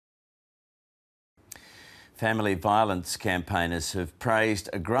Family violence campaigners have praised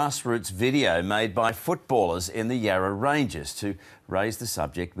a grassroots video made by footballers in the Yarra Ranges to raise the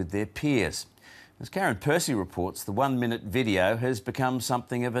subject with their peers. As Karen Percy reports, the 1-minute video has become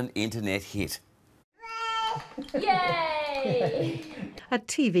something of an internet hit. Yay! A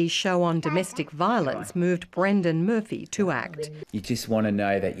TV show on domestic violence moved Brendan Murphy to act. You just want to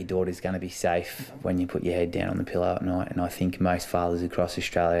know that your daughter's going to be safe when you put your head down on the pillow at night, and I think most fathers across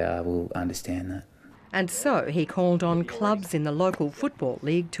Australia will understand that. And so he called on clubs in the local football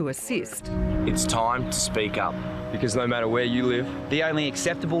league to assist. It's time to speak up, because no matter where you live, the only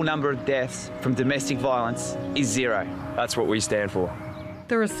acceptable number of deaths from domestic violence is 0. That's what we stand for.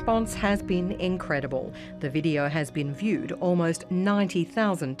 The response has been incredible. The video has been viewed almost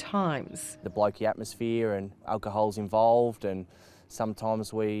 90,000 times. The blokey atmosphere and alcohol's involved, and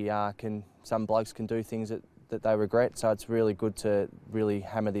sometimes some blokes can do things that they regret, so it's really good to really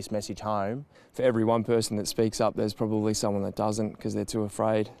hammer this message home. For every one person that speaks up, there's probably someone that doesn't because they're too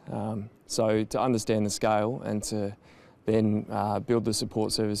afraid. So to understand the scale and to then build the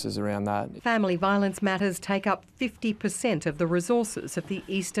support services around that. Family violence matters take up 50% of the resources of the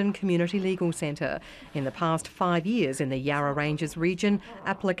Eastern Community Legal Centre. In the past 5 years in the Yarra Ranges region,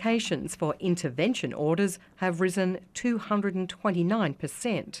 applications for intervention orders have risen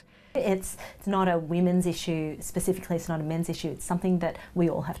 229%. It's not a women's issue specifically, it's not a men's issue, it's something that we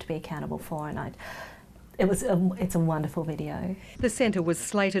all have to be accountable for, and it's a wonderful video. The centre was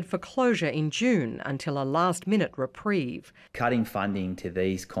slated for closure in June until a last-minute reprieve. Cutting funding to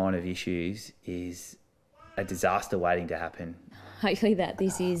these kind of issues is a disaster waiting to happen. Hopefully that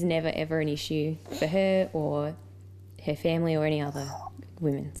this is never ever an issue for her or her family or any other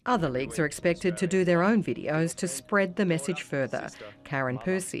women. Other leagues are expected to do their own videos to spread the message further. Karen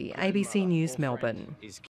Percy, ABC News, Melbourne.